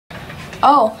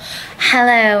Oh,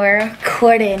 hello, we're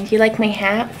recording. Do you like my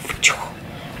hat?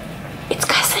 It's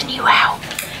cussing you out.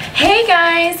 Hey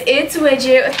guys, it's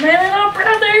Widget with my little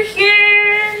brother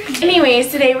here.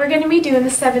 Anyways, today we're going to be doing the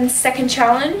 7-second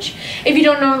challenge. If you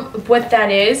don't know what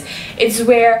that is, it's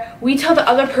where we tell the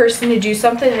other person to do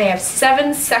something and they have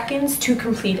 7 seconds to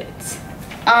complete it.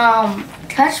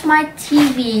 Touch my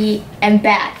TV and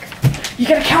back. You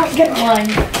gotta count, get 1,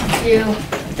 2,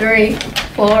 3,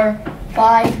 4,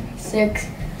 5, 6,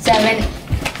 7.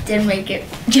 Didn't make it.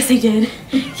 Yes, I did.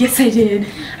 Yes, I did.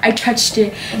 I touched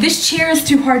it. This chair is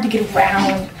too hard to get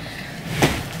around.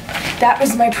 That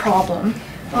was my problem.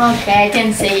 Okay, I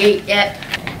didn't say 8 yet.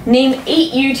 Name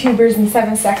 8 YouTubers in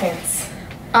 7 seconds.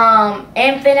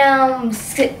 Infinum,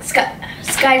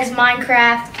 Sky's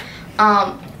Minecraft,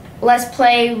 Let's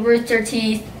Play, Rooster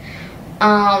Teeth,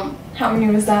 How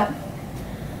many was that?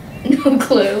 no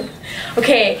clue.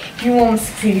 Okay, you almost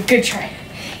succeeded. Good try.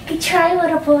 Good try,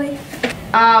 little boy.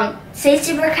 Say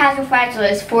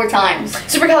supercalifragilistic 4 times.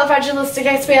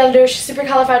 Supercalifragilisticexpialidocious,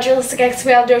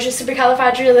 supercalifragilisticexpialidocious,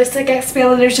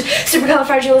 supercalifragilisticexpialidocious,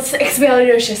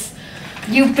 supercalifragilisticexpialidocious.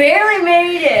 You barely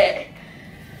made it.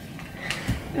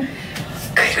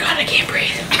 Good God, I can't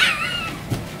breathe.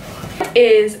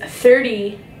 Is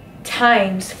 30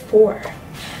 times 4?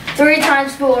 3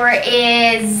 times 4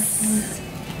 is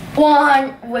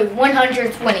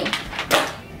 120.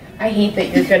 I hate that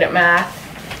you're good at math.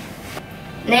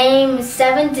 Name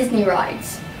 7 Disney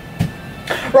rides.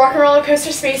 Rock and Roller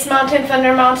Coaster, Space Mountain,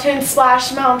 Thunder Mountain,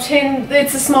 Splash Mountain,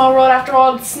 It's a Small World After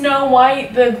All, Snow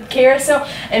White, the Carousel,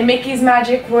 and Mickey's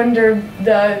Magic Wonder,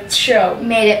 the show.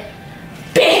 Made it.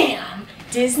 Bam!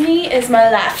 Disney is my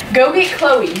life. Go get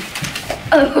Chloe.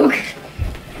 Oh,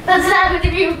 that's what happened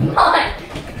to you. Come on.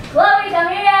 Chloe,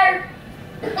 come here.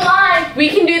 Come on. We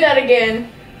can do that again.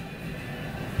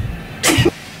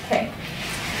 Okay.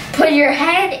 Put your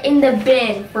head in the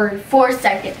bin for 4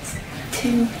 seconds.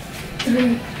 2,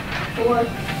 3, 4,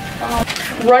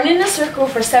 5. Run in a circle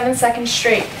for 7 seconds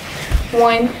straight.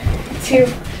 1, 2,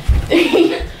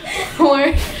 3,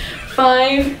 4,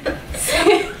 5,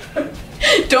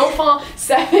 6. Don't fall.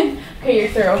 7. Okay, you're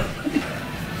through.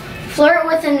 Flirt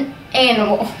with an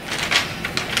animal.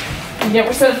 Yeah,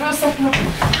 we're supposed to stuff.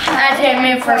 I didn't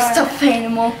mean for a stuffed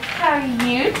animal. How are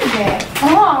you today?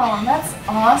 Oh, that's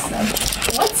awesome.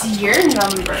 What's your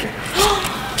number?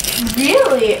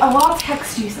 Really? Oh, I'll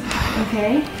text you sometime,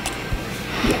 okay?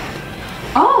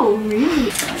 Yeah. Oh, really?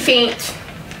 Faint.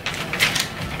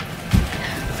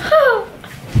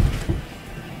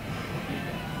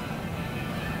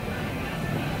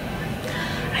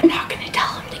 I'm not gonna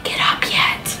tell him to get up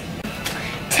yet.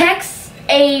 Text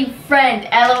a friend,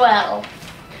 LOL.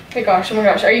 Oh my gosh,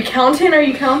 Are you counting?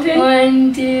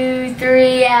 1, 2,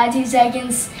 3, yeah, 2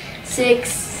 seconds.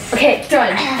 6. Okay,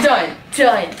 done.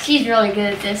 She's really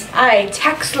good at this. I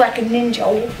text like a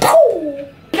ninja. Pooh!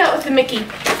 Out with the Mickey.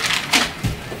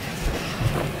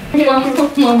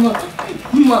 Mama,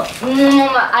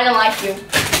 I don't like you.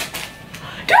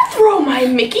 Don't throw my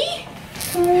Mickey.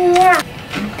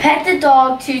 Pet the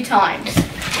dog 2 times.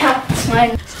 Count.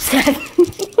 1, 7.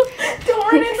 Don't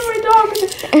run into my dog.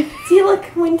 See, look,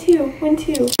 1, 2, 1,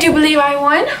 2. Do you believe I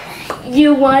won?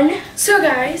 You won. So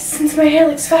guys, since my hair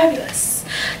looks fabulous,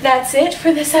 that's it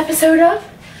for this episode of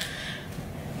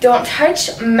Don't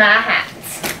Touch My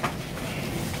Hats.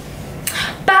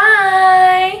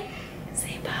 Bye.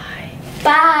 Say bye.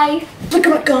 Bye. Look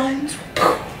at my guns.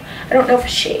 I don't know if I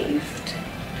shaved.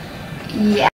 Yeah.